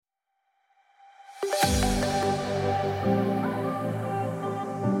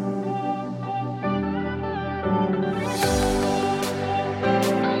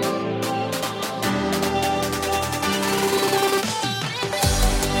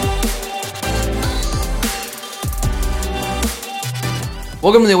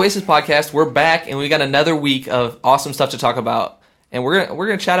Welcome to the Oasis Podcast. We're back, and we got another week of awesome stuff to talk about. And we're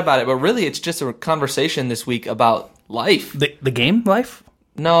gonna chat about it, but really it's just a conversation this week about life. The game life?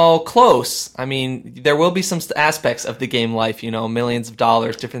 No, close. I mean, there will be some aspects of the game life, millions of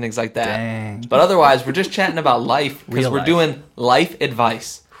dollars, different things like that. Dang. But otherwise, we're just chatting about life because Real we're life. doing life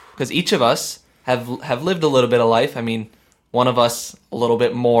advice. Because each of us have lived a little bit of life. I mean, one of us a little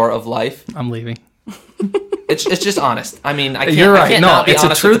bit more of life. I'm leaving. It's just honest. I mean, I can't. You're I right. can't No, not be it's a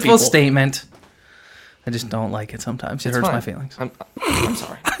honest with the truthful people. statement. I just don't like it sometimes. It It's hurts fine. my feelings. I'm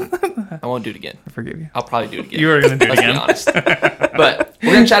sorry. I won't do it again. I forgive you. I'll probably do it again. You are going to do it Let's be again. honest. But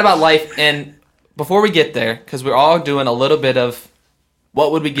we're going to chat about life. And before we get there, because we're all doing a little bit of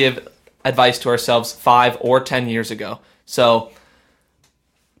what would we give advice to ourselves 5 or 10 years ago. So,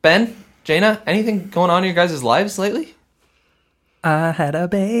 Ben, Jaina, anything going on in your guys' lives lately? I had a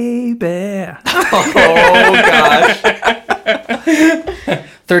baby. Oh, gosh.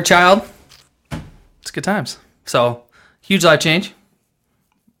 Third child. It's good times. So, huge life change.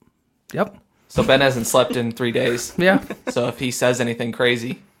 Yep. So, Ben hasn't slept in 3 days. Yeah. So, if he says anything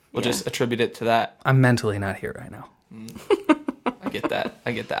crazy, we'll just attribute it to that. I'm mentally not here right now. I get that.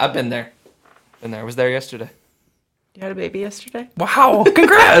 I've been there. I was there yesterday. You had a baby yesterday? Wow.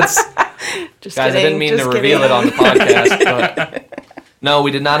 Congrats. Just Guys, kidding. I didn't mean just to reveal kidding. it on the podcast, but no,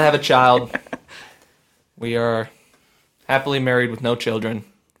 we did not have a child. We are happily married with no children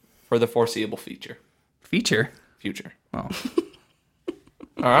for the foreseeable future. Feature. Oh.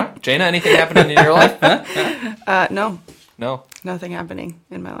 All right. Jaina, anything happening in your life? No, No. nothing happening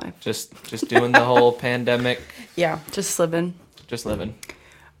in my life. Just doing the whole pandemic, Yeah, just living. just living.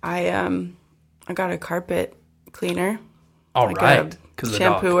 I got a carpet cleaner. All like right. a Because the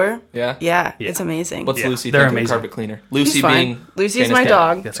dog. shampooer. Yeah? Yeah, Yeah. it's amazing. What's Yeah, Lucy they're think of a amazing. carpet cleaner? She's Lucy fine. being Lucy's Jaina's my cat.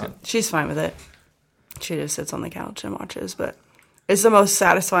 dog. That's good. She's fine with it. She just sits on the couch and watches, but it's the most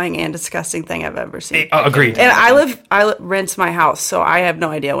satisfying and disgusting thing I've ever seen. Agreed. And I rent my house, so I have no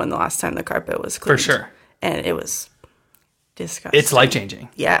idea when the last time the carpet was cleaned. For sure. And it was disgusting. It's life changing.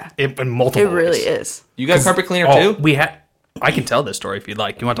 Yeah, In multiple it really ways. is. You got a carpet cleaner Oh, too? we had. I can tell this story if you'd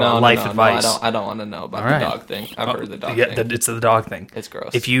like. You want to No, life no, advice? No, I don't want to know about All the right. dog thing. I've heard the dog Yeah, thing. it's the dog thing. It's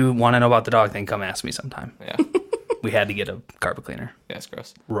gross. If you want to know about the dog thing, come ask me sometime. Yeah. We had to get a carpet cleaner. Yeah, it's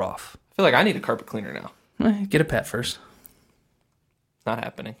gross. Rough. I feel like I need a carpet cleaner now. Get a pet first. Not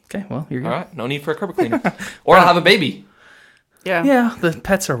happening. Okay, well, you're good. All right. No need for a carpet cleaner. Or I'll have a baby. Yeah, Yeah, the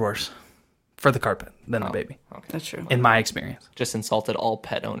pets are worse for the carpet than Oh. the baby, that's true. in my experience. Just insulted all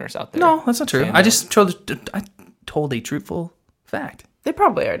pet owners out there. No, that's not true. Saying I that. just I told a truthful fact. They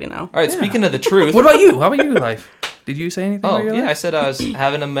probably already know. All right, speaking of the truth. What about you? How about you, life? Did you say anything Oh, about your yeah, I life? said I was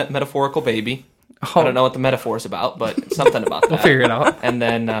having a metaphorical baby. Oh, I don't know what the metaphor is about, but it's something about that. We'll figure it out. And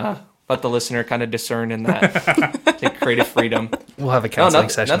then let the listener kind of discern in that. Take creative freedom. We'll have a No, counseling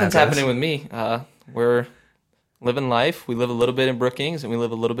session. nothing's after this. happening with me. We're living life. We live a little bit in Brookings, and we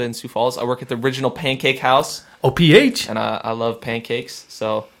live a little bit in Sioux Falls. I work at the original Pancake House, OPH. and I love pancakes.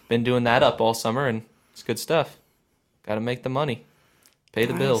 So been doing that up all summer, and it's good stuff. Got to make the money. Pay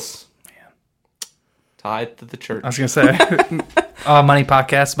the Nice. bills. Tithe to the church. I was gonna say, Money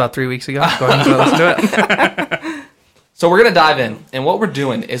Podcast about 3 weeks ago. Go ahead and listen to it. So we're going to dive in. And what we're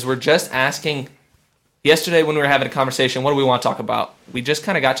doing is we're just asking, yesterday when we were having a conversation, what do we want to talk about? We just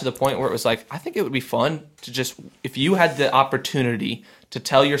kind of got to the point where it was like, I think it would be fun to just, if you had the opportunity to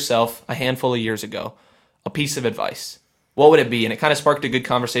tell yourself a handful of years ago a piece of advice, what would it be? And it kind of sparked a good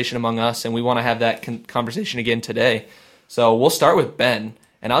conversation among us, and we want to have that conversation again today. So we'll start with Ben,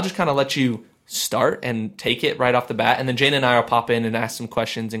 and I'll just kind of let you start and take it right off the bat, and then Jane and I will pop in and ask some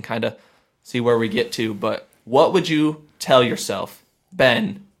questions and kind of see where we get to. But what would you tell yourself,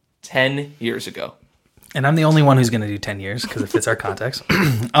 Ben, 10 years ago? And I'm the only one who's going to do 10 years because it fits our context.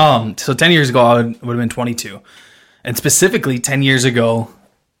 So 10 years ago, I would have been 22. And specifically 10 years ago,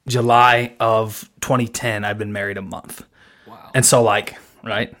 July of 2010, I've been married a month. Wow. And so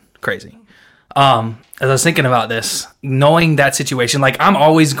right? Crazy. As I was thinking about this, knowing that situation, I'm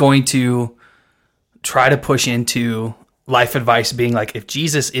always going to try to push into life advice being like, if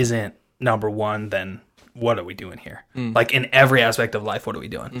Jesus isn't number one, then what are we doing here? In every aspect of life, what are we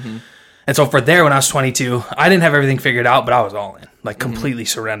doing? Mm-hmm. And so when I was 22, I didn't have everything figured out, but I was all in, completely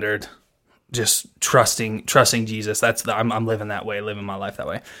surrendered, just trusting Jesus. I'm living that way, living my life that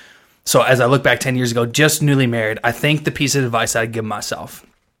way. So as I look back 10 years ago, just newly married, I think the piece of advice I'd give myself,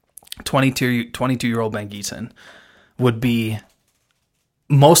 22-year-old Ben Geeson, would be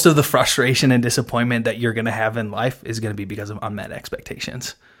most of the frustration and disappointment that you're going to have in life is going to be because of unmet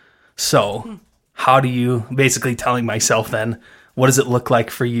expectations. So how do you, basically telling myself then, what does it look like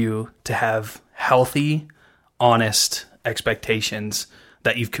for you to have healthy, honest expectations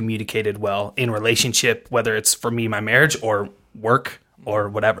that you've communicated well in relationship, whether it's for me, my marriage, or work, or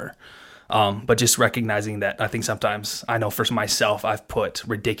whatever. But just recognizing that I think sometimes, I know for myself, I've put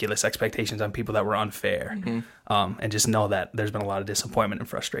ridiculous expectations on people that were unfair. And just know that there's been a lot of disappointment and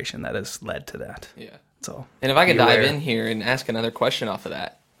frustration that has led to that. Yeah. So, and if I could dive beware. in here and ask another question off of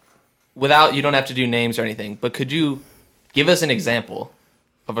that, without, you don't have to do names or anything, but could you give us an example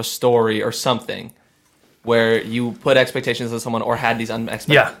of a story or something where you put expectations on someone or had these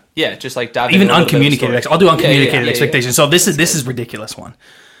unexpected? Yeah, just like dive Even into a little bit of the uncommunicated. story. I'll do uncommunicated Yeah. expectations. So this is ridiculous one,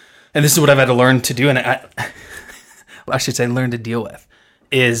 and this is what I've had to learn to do, and I should say learn to deal with,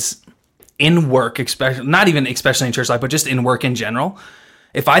 is in work, especially in church life, but just in work in general.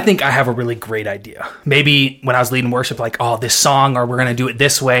 If I think I have a really great idea, maybe when I was leading worship, like, oh, this song, or we're going to do it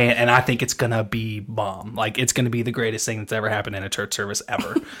this way, and I think it's going to be bomb. Like, it's going to be the greatest thing that's ever happened in a church service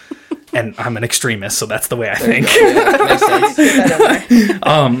ever. And I'm an extremist, so that's the way I think. Makes sense.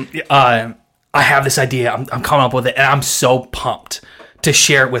 I have this idea. I'm coming up with it, and I'm so pumped to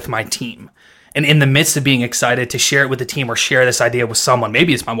share it with my team. And in the midst of being excited to share it with the team or share this idea with someone,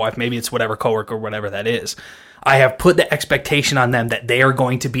 maybe it's my wife, maybe it's whatever coworker, whatever that is, I have put the expectation on them that they are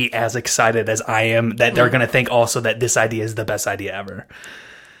going to be as excited as I am, that they're going to think also that this idea is the best idea ever.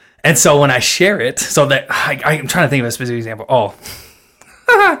 And so when I share it, so that I'm trying to think of a specific example. Oh,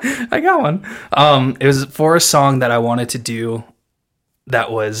 I got one. It was for a song that I wanted to do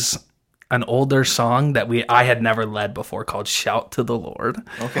that was an older song that I had never led before, called "Shout to the Lord."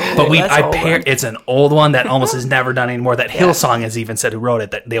 Okay. But That's old. it's an old one that almost is never done anymore. That Hillsong has even said, who wrote it,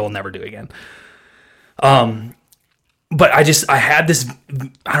 that they will never do again. But I had this,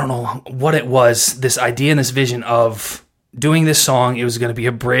 I don't know what it was, this idea and this vision of doing this song. It was going to be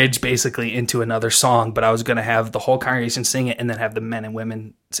a bridge basically into another song, but I was going to have the whole congregation sing it and then have the men and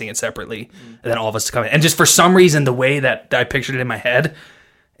women sing it separately, and then all of us to come in. And just for some reason, the way that I pictured it in my head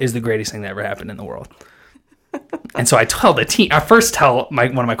is the greatest thing that ever happened in the world. And so I tell the team, I first tell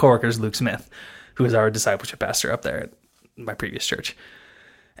one of my coworkers, Luke Smith, who is our discipleship pastor up there at my previous church.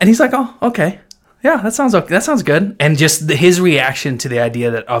 And he's like, oh, okay. Yeah, that sounds good. And just his reaction to the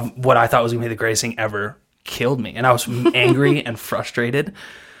idea of what I thought was going to be the greatest thing ever killed me. And I was angry and frustrated.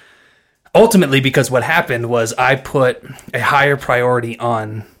 Ultimately, because what happened was I put a higher priority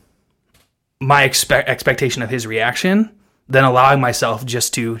on my expectation of his reaction than allowing myself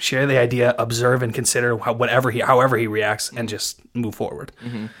just to share the idea, observe and consider however he reacts, and just move forward.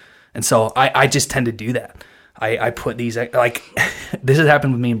 Mm-hmm. And so I just tend to do that. I put these, like, this has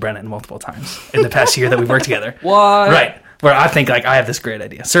happened with me and Brennan multiple times in the past year that we've worked together. What? Right. Where I think, like, I have this great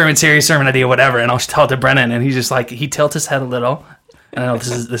idea. Sermon series, sermon idea, whatever. And I'll tell it to Brennan, and he's just like, he tilts his head a little. And I know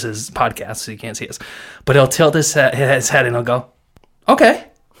this is podcast, so you can't see us. But he'll tilt his head and he'll go, okay.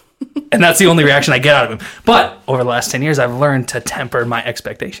 And that's the only reaction I get out of him. But over the last 10 years, I've learned to temper my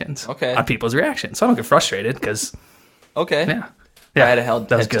expectations on people's reactions. So I don't get frustrated because, yeah. I had a that was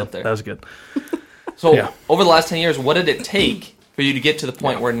head good. tilt there. That was good. So Yeah. over the last 10 years, what did it take for you to get to the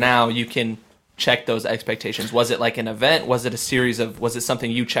point where now you can check those expectations? Was it like an event? Was it a series of, was it something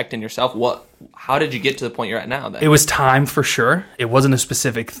you checked in yourself? How did you get to the point you're at now then? It was time for sure. It wasn't a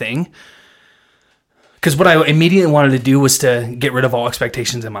specific thing. Because what I immediately wanted to do was to get rid of all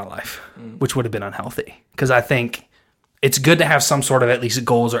expectations in my life, which would have been unhealthy. Because I think it's good to have some sort of at least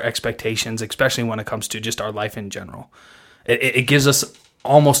goals or expectations, especially when it comes to just our life in general. It gives us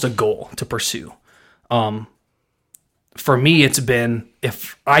almost a goal to pursue. For me, it's been,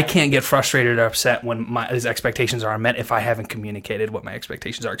 if I can't get frustrated or upset when these expectations are unmet, if I haven't communicated what my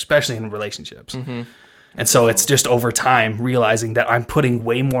expectations are, especially in relationships. Mm-hmm. And so it's just over time realizing that I'm putting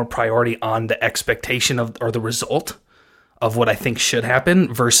way more priority on the expectation of, or the result of what I think should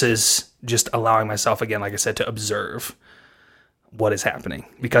happen versus just allowing myself, again, like I said, to observe what is happening,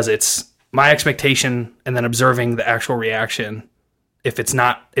 because it's my expectation and then observing the actual reaction. If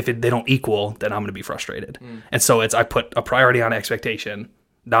they don't equal, then I'm going to be frustrated. And so I put a priority on expectation,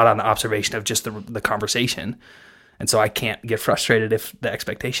 not on the observation of just the conversation. And so I can't get frustrated if the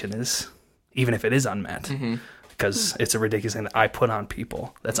expectation is, even if it is unmet, because it's a ridiculous thing that I put on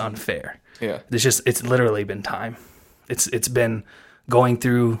people that's unfair. Yeah. It's literally been time. It's been going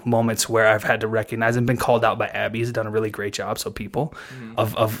through moments where I've had to recognize and been called out by Abby, who's done a really great job. So people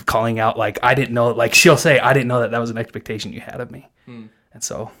of calling out, like, I didn't know, like she'll say, I didn't know that was an expectation you had of me. And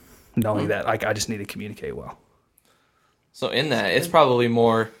so knowing that, like, I just need to communicate well. So in that, it's probably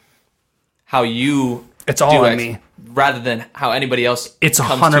more how you It's all on me. rather than how anybody else It's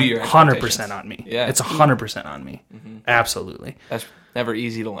comes to your 100% on me. Yeah. It's 100% on me. Absolutely. That's never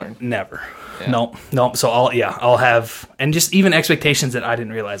easy to learn. Never. Yeah. Nope. So I'll have, and just even expectations that I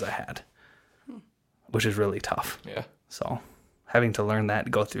didn't realize I had, which is really tough. Yeah. So having to learn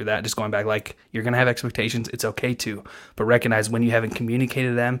that, go through that, just going back, like, you're going to have expectations. It's okay to, but recognize when you haven't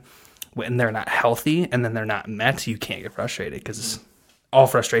communicated them, when they're not healthy and then they're not met, you can't get frustrated because all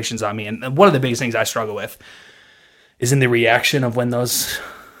frustration's on me. And one of the biggest things I struggle with is in the reaction of when those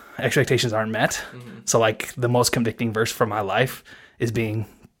expectations aren't met. So like the most convicting verse for my life is being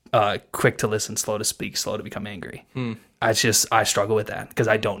quick to listen, slow to speak, slow to become angry. I struggle with that because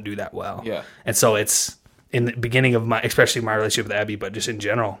I don't do that well. Yeah. And so it's in the beginning of especially my relationship with Abby, but just in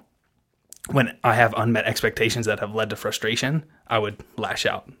general, when I have unmet expectations that have led to frustration, I would lash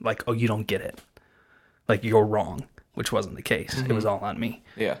out like, oh, you don't get it. Like, you're wrong, which wasn't the case. It was all on me.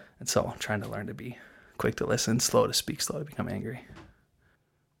 Yeah. And so I'm trying to learn to be quick to listen, slow to speak, slow to become angry.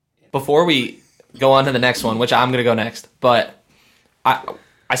 Before we go on to the next one, which I'm going to go next, but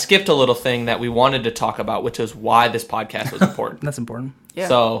I skipped a little thing that we wanted to talk about, which is why this podcast was important. That's important. Yeah.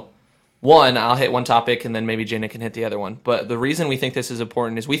 So, one, I'll hit one topic, and then maybe Jana can hit the other one. But the reason we think this is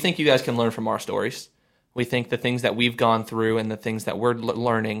important is we think you guys can learn from our stories. We think the things that we've gone through and the things that we're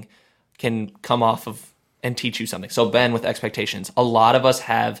learning can come off of and teach you something. So, Ben, with expectations, a lot of us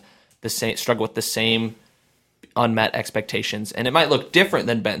have the same struggle with the same unmet expectations, and it might look different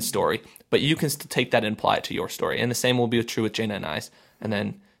than Ben's story, but you can still take that and apply it to your story. And the same will be true with Jana and I's. And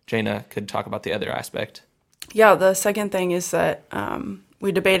then Jana could talk about the other aspect. Yeah, the second thing is that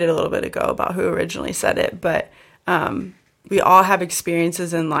we debated a little bit ago about who originally said it, but we all have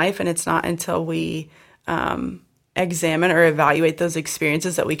experiences in life, and it's not until we examine or evaluate those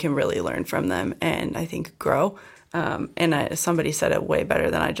experiences that we can really learn from them and I think grow. And somebody said it way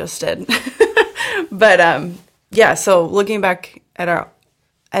better than I just did. But yeah, so looking back at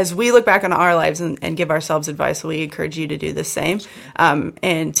as we look back on our lives and give ourselves advice, we encourage you to do the same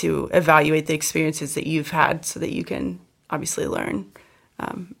and to evaluate the experiences that you've had so that you can obviously learn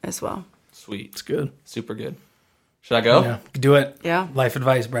as well. Sweet. It's good. Super good. Should I go? Yeah. Do it. Yeah. Life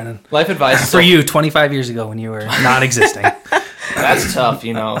advice, Brennan. Life advice. For you, 25 years ago when you were non-existing. That's tough,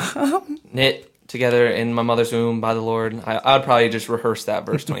 you know. Knit together in my mother's womb by the Lord. I would probably just rehearse that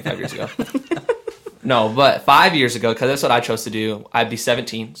verse 25 years ago. No, but 5 years ago, because that's what I chose to do. I'd be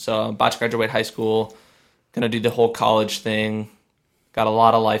 17, so I'm about to graduate high school. Going to do the whole college thing. Got a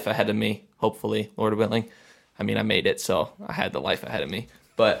lot of life ahead of me, hopefully, Lord willing. I mean, I made it, so I had the life ahead of me.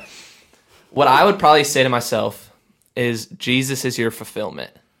 But what I would probably say to myself is Jesus is your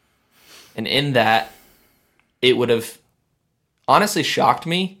fulfillment. And in that, it would have honestly shocked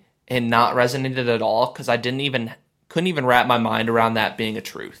me and not resonated at all because I couldn't even wrap my mind around that being a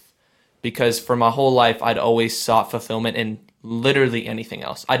truth. Because for my whole life, I'd always sought fulfillment in literally anything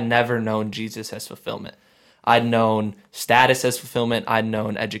else. I'd never known Jesus as fulfillment. I'd known status as fulfillment. I'd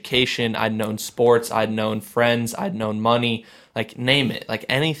known education. I'd known sports. I'd known friends. I'd known money. Like, name it. Like,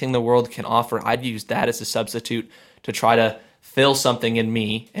 anything the world can offer, I'd use that as a substitute to try to fill something in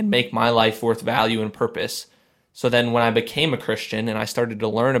me and make my life worth value and purpose. So then when I became a Christian and I started to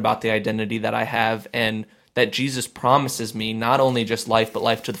learn about the identity that I have and that Jesus promises me not only just life, but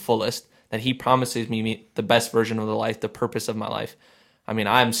life to the fullest, that he promises me the best version of the life, the purpose of my life. I mean,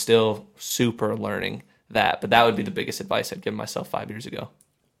 I'm still super learning that, but that would be the biggest advice I'd give myself 5 years ago.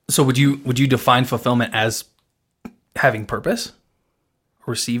 So would you define fulfillment as having purpose?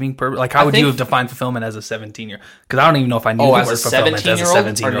 Receiving purpose? Like, how would you have defined fulfillment as a 17-year-old? Because I don't even know if I knew the word fulfillment as a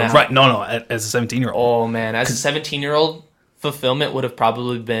 17-year-old. Right, no, as a 17-year-old. Oh, man, as a 17-year-old, fulfillment would have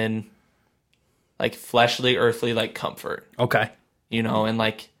probably been, like, fleshly, earthly, like, comfort. Okay. You know, and,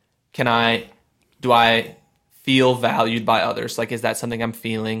 like, do I feel valued by others? Like, is that something I'm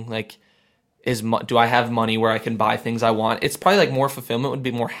feeling? Like, do I have money where I can buy things I want? It's probably like more fulfillment would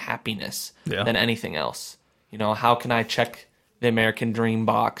be more happiness than anything else. You know, how can I check the American dream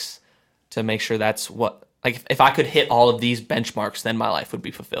box to make sure that's what, like, if I could hit all of these benchmarks, then my life would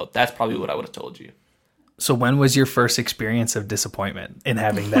be fulfilled. That's probably what I would have told you. So when was your first experience of disappointment in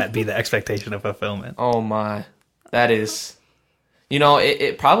having that be the expectation of fulfillment? Oh my, that is... You know,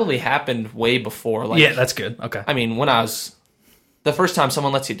 it probably happened way before. Like, yeah, that's good. Okay. I mean, when I was... The first time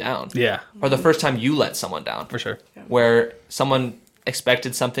someone lets you down. Yeah. Or the first time you let someone down. For sure. Where someone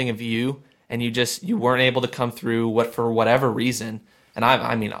expected something of you, and you weren't able to come through for whatever reason. And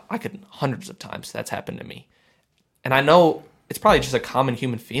I mean, I could hundreds of times that's happened to me. And I know it's probably just a common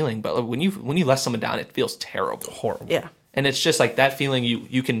human feeling, but when you let someone down, it feels terrible. Horrible. Yeah. And it's just like that feeling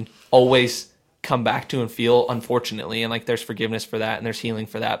you can always come back to and feel, unfortunately, and like there's forgiveness for that and there's healing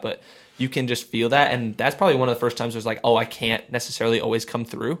for that, but you can just feel that. And that's probably one of the first times it was like, oh, I can't necessarily always come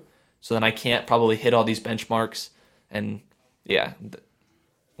through, so then I can't probably hit all these benchmarks. And yeah,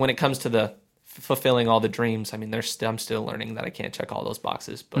 when it comes to the fulfilling all the dreams, I mean, I'm still learning that I can't check all those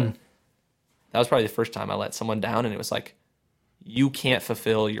boxes, but that was probably the first time I let someone down, and it was like, you can't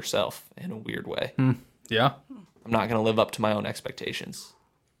fulfill yourself in a weird way. Yeah. I'm not going to live up to my own expectations.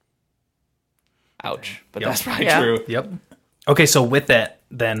 Ouch. But Yep. that's probably Yeah. true. Yep. Okay, so with that,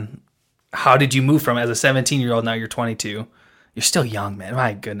 then, how did you move from as a 17-year-old, now you're 22? You're still young, man.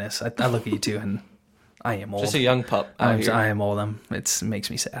 My goodness. I look at you too, and I am old. Just a young pup out here. I am old. It makes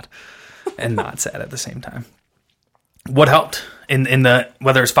me sad and not sad at the same time. What helped in the,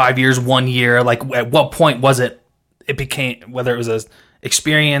 whether it's 5 years, 1 year, like at what point was it became, whether it was a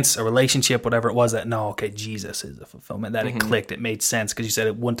experience, a relationship, whatever it was, that no, okay, Jesus is a fulfillment, that it clicked, it made sense, because you said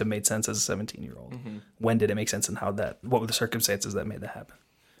it wouldn't have made sense as a 17-year-old. When did it make sense, and what were the circumstances that made that happen?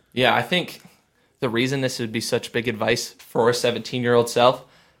 Yeah, I think the reason this would be such big advice for a 17-year-old self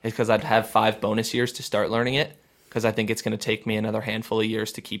is because I'd have 5 bonus years to start learning it, because I think it's going to take me another handful of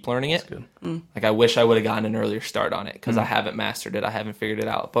years to keep learning it. Like, I wish I would have gotten an earlier start on it, because I haven't mastered it. I haven't figured it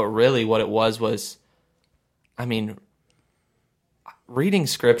out. But really what it was, I mean, reading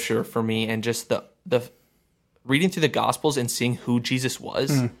scripture for me, and just the reading through the Gospels and seeing who Jesus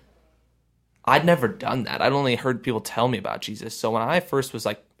was. I'd never done that. I'd only heard people tell me about Jesus. So when I first was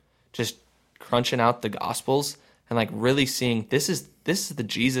like just crunching out the Gospels and like really seeing this is the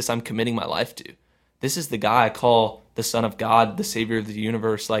Jesus I'm committing my life to. This is the guy I call the Son of God, the Savior of the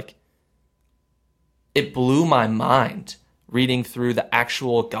universe. Like, it blew my mind reading through the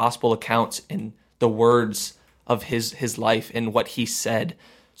actual gospel accounts and the words of his life and what he said.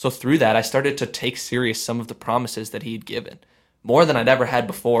 So through that, I started to take serious some of the promises that he'd given, more than I'd ever had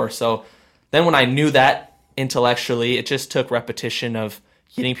before. So then when I knew that intellectually, it just took repetition of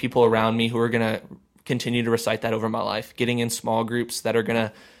getting people around me who are going to continue to recite that over my life, getting in small groups that are going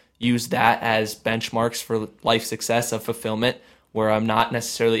to use that as benchmarks for life success of fulfillment, where I'm not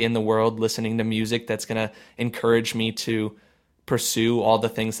necessarily in the world listening to music that's going to encourage me to pursue all the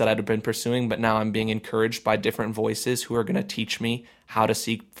things that I'd have been pursuing, but now I'm being encouraged by different voices who are going to teach me how to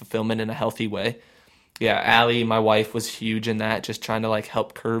seek fulfillment in a healthy way. Yeah, Allie, my wife, was huge in that, just trying to like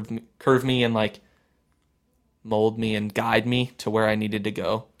help curve me and like mold me and guide me to where I needed to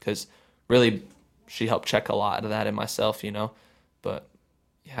go, because really she helped check a lot of that in myself, But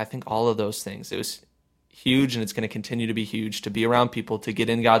yeah, I think all of those things, it was huge, and it's going to continue to be huge, to be around people, to get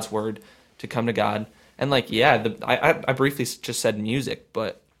in God's word, to come to God. And like, yeah, I briefly just said music,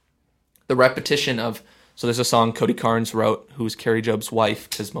 but the repetition of, so there's a song Cody Carnes wrote, who's Carrie Job's wife,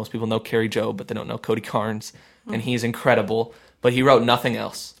 because most people know Carrie Job, but they don't know Cody Carnes, and he's incredible, but he wrote nothing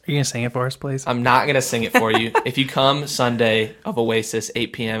else. Are you going to sing it for us, please? I'm not going to sing it for you. If you come Sunday of Oasis,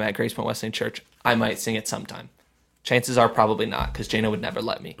 8 p.m. at Grace Point Wesleyan Church, I might sing it sometime. Chances are probably not, because Jana would never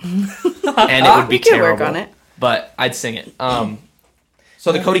let me. And it would be terrible. Work on it. But I'd sing it.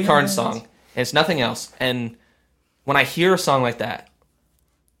 So the Cody Carnes song, and it's nothing else. And when I hear a song like that,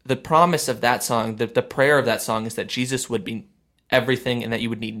 the promise of that song, the prayer of that song is that Jesus would be everything and that you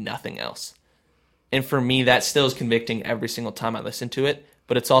would need nothing else. And for me, that still is convicting every single time I listen to it,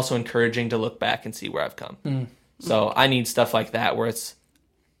 but it's also encouraging to look back and see where I've come. So I need stuff like that, where it's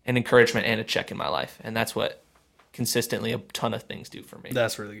an encouragement and a check in my life. And that's what consistently a ton of things do for me.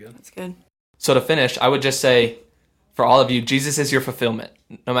 That's really good. That's good. So to finish, I would just say, for all of you, Jesus is your fulfillment.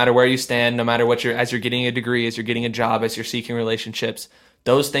 No matter where you stand, no matter what as you're getting a degree, as you're getting a job, as you're seeking relationships,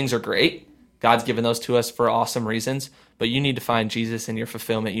 those things are great. God's given those to us for awesome reasons, but you need to find Jesus in your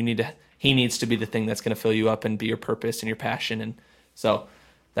fulfillment. He needs to be the thing that's going to fill you up and be your purpose and your passion. And so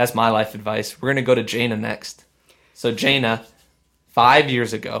that's my life advice. We're going to go to Jana next. So Jana, 5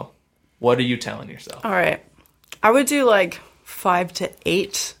 years ago, what are you telling yourself? All right. I would do like 5 to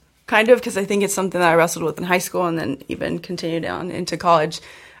 8, kind of, because I think it's something that I wrestled with in high school and then even continued on into college.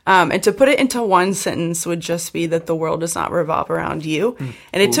 And to put it into one sentence would just be that the world does not revolve around you.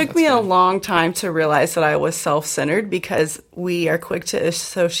 And it took me a long time to realize that I was self-centered, because we are quick to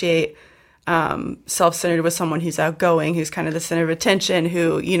associate self-centered with someone who's outgoing, who's kind of the center of attention,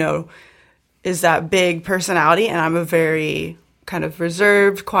 who, is that big personality. And I'm a very kind of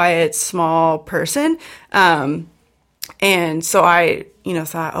reserved, quiet, small person. And so I,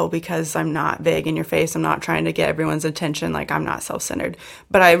 thought, because I'm not big in your face, I'm not trying to get everyone's attention, like I'm not self-centered.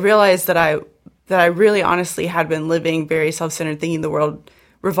 But I realized that I really honestly had been living very self-centered, thinking the world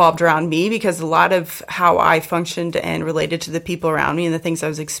revolved around me, because a lot of how I functioned and related to the people around me and the things I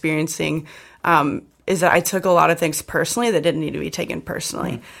was experiencing is that I took a lot of things personally that didn't need to be taken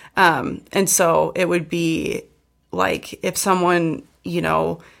personally. And so it would be like if someone,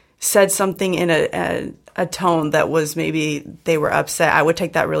 said something in a tone that was maybe they were upset, I would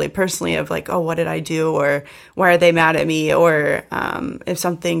take that really personally, of like, oh, what did I do? Or why are they mad at me? Or if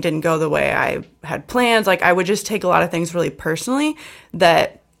something didn't go the way I had planned, like I would just take a lot of things really personally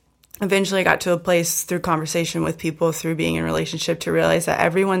that eventually I got to a place through conversation with people, through being in a relationship, to realize that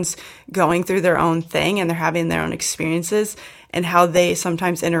everyone's going through their own thing and they're having their own experiences, and how they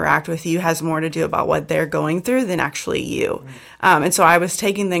sometimes interact with you has more to do about what they're going through than actually you. And so I was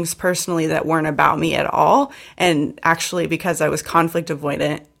taking things personally that weren't about me at all. And actually, because I was conflict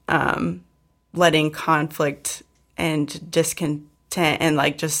avoidant, letting conflict and discontent and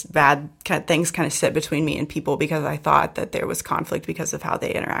like just bad things kind of sit between me and people, because I thought that there was conflict because of how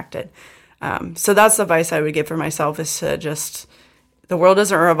they interacted. So that's the advice I would give for myself, is to just, the world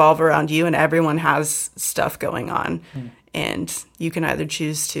doesn't revolve around you, and everyone has stuff going on. And you can either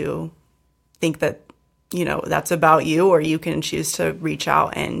choose to think that, you know, that's about you, or you can choose to reach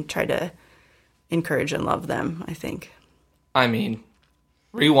out and try to encourage and love them, I think. I mean,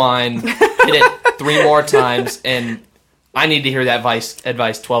 rewind, hit it 3 more times, and I need to hear that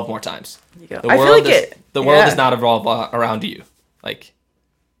advice 12 more times. The world does not revolve around you. Like,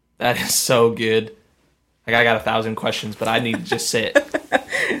 that is so good. Like, I got 1,000 questions, but I need to just sit.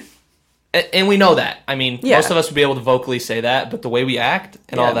 And we know that. I mean, most of us would be able to vocally say that, but the way we act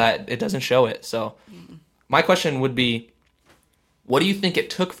and all that, it doesn't show it. So my question would be, what do you think it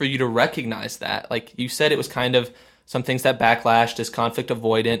took for you to recognize that? Like, you said it was kind of some things that backlashed as conflict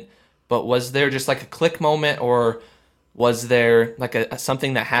avoidant, but was there just like a click moment, or was there like a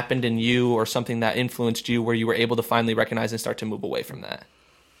something that happened in you or something that influenced you where you were able to finally recognize and start to move away from that?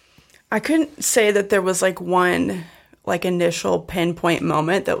 I couldn't say that there was like one like initial pinpoint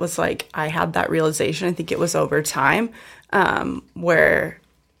moment that was like I had that realization. I think it was over time, where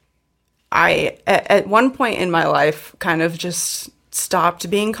I at one point in my life kind of just stopped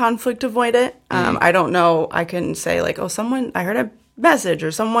being conflict avoidant. I don't know, I couldn't say like, oh, I heard a message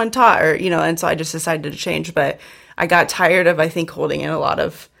or someone taught, or, you know, and so I just decided to change. But I got tired of, I think, holding in a lot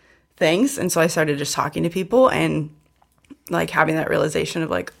of things, and so I started just talking to people and like having that realization of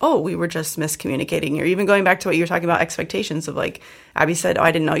like, oh, we were just miscommunicating. Or even going back to what you were talking about, expectations of like, Abby said, oh,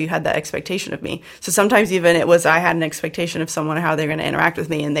 I didn't know you had that expectation of me. So sometimes even it was, I had an expectation of someone, how they're going to interact with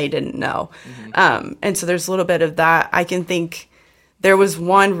me, and they didn't know. And so there's a little bit of that. I can think there was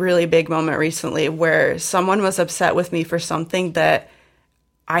one really big moment recently where someone was upset with me for something that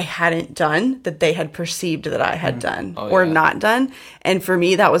I hadn't done, that they had perceived that I had done or not done. And for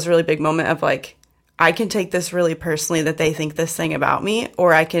me, that was a really big moment of like, I can take this really personally that they think this thing about me,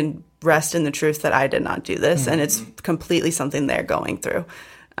 or I can rest in the truth that I did not do this, and it's completely something they're going through.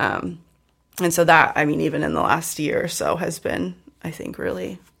 And so that, I mean, even in the last year or so has been, I think,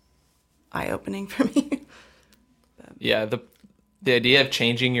 really eye-opening for me. Yeah, the idea of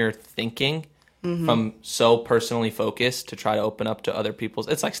changing your thinking from so personally focused to try to open up to other people's,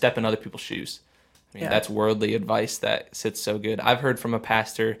 it's like step in other people's shoes. I mean, that's worldly advice that sits so good. I've heard from a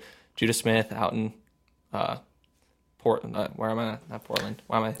pastor, Judah Smith, out in Portland. Where am I? Not Portland.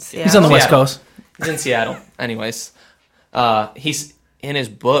 Why am I? Seattle. He's on the West Coast. He's in Seattle. Anyways, he's in his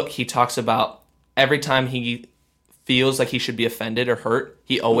book. He talks about every time he feels like he should be offended or hurt,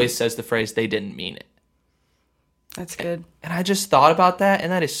 he always says the phrase, "They didn't mean it." That's good. And I just thought about that,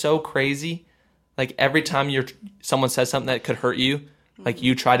 and that is so crazy. Like every time someone says something that could hurt you, like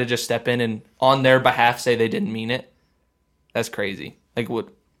you try to just step in and on their behalf say they didn't mean it. That's crazy. Like,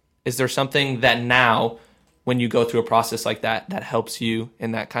 is there something that now, when you go through a process like that, that helps you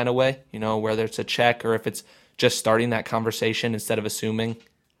in that kind of way? You know, whether it's a check or if it's just starting that conversation instead of assuming.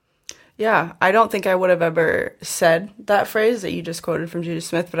 Yeah, I don't think I would have ever said that phrase that you just quoted from Judah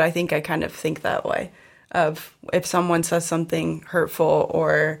Smith, but I think I kind of think that way. Of if someone says something hurtful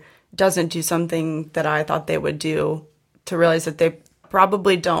or doesn't do something that I thought they would do, to realize that they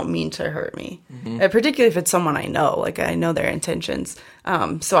probably don't mean to hurt me, particularly if it's someone I know, like I know their intentions.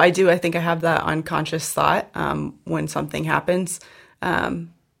 So I think I have that unconscious thought when something happens. But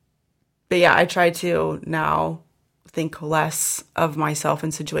yeah, I try to now think less of myself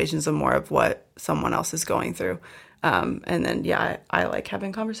in situations and more of what someone else is going through. And then, yeah, I like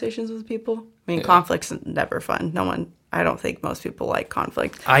having conversations with people. I mean, conflict's never fun. I don't think most people like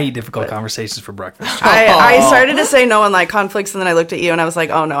conflict. I eat difficult conversations for breakfast. I started to say no one liked conflicts, and then I looked at you and I was like,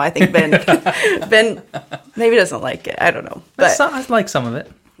 oh no, I think Ben maybe doesn't like it. I don't know. But I like some of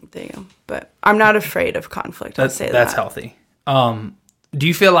it. There you go. But I'm not afraid of conflict. I'll say that. That's healthy. Do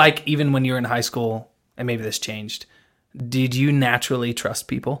you feel like even when you were in high school, and maybe this changed, did you naturally trust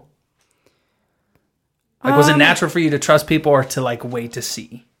people? Like, was it natural for you to trust people or to like wait to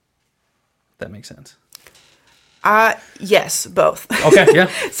see? If that makes sense. Yes, both. Okay, yeah.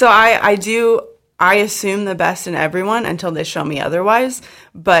 So I assume the best in everyone until they show me otherwise.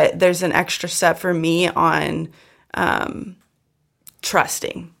 But there's an extra step for me on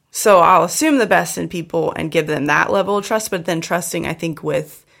trusting. So I'll assume the best in people and give them that level of trust, but then trusting, I think,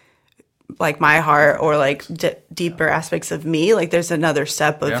 with like my heart or like deeper aspects of me, like there's another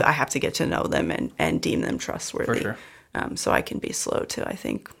step of Yeah. I have to get to know them and deem them trustworthy. For sure. So I can be slow to, I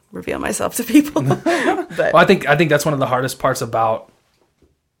think, reveal myself to people. But Well, I think that's one of the hardest parts about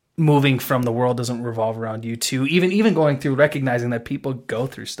moving from the world doesn't revolve around you to even going through recognizing that people go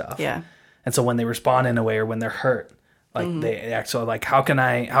through stuff. yeah, And so when they respond in a way or when they're hurt, like they act so like how can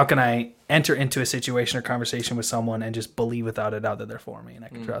I enter into a situation or conversation with someone and just believe without a doubt that they're for me and I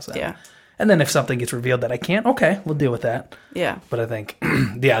can trust them. yeah, And then if something gets revealed that I can't, okay, we'll deal with that. yeah, But I think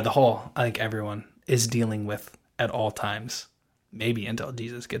I think everyone is dealing with at all times, maybe until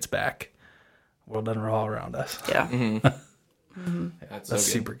Jesus gets back. World doesn't revolve around us. yeah. That's That's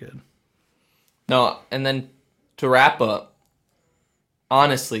super good. No, and then to wrap up,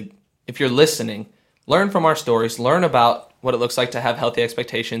 honestly, if you're listening, learn from our stories. Learn about what it looks like to have healthy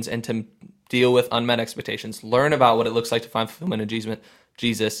expectations and to deal with unmet expectations. Learn about what it looks like to find fulfillment in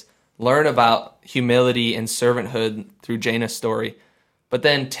Jesus. Learn about humility and servanthood through Jana's story. But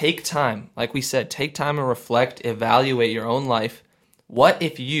then take time, like we said, take time and reflect, evaluate your own life. What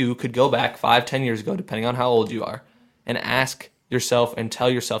if you could go back 5-10 years ago, depending on how old you are, and ask yourself and tell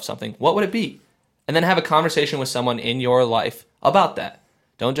yourself something? What would it be? And then have a conversation with someone in your life about that.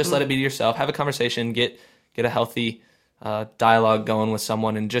 Don't just let it be to yourself. Have a conversation, get a healthy dialogue going with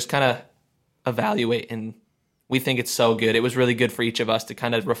someone, and just kind of evaluate. And we think it's so good. It was really good for each of us to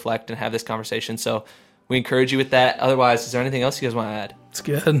kind of reflect and have this conversation. So we encourage you with that. Otherwise, is there anything else you guys want to add? It's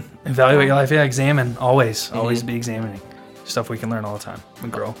good. Evaluate your life. Yeah, examine. Always be examining. Stuff we can learn all the time. We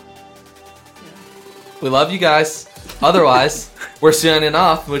grow. We love you guys. Otherwise, we're signing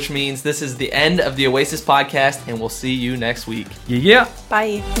off, which means this is the end of the Oasis podcast, and we'll see you next week. Yeah.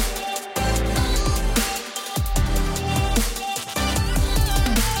 Bye.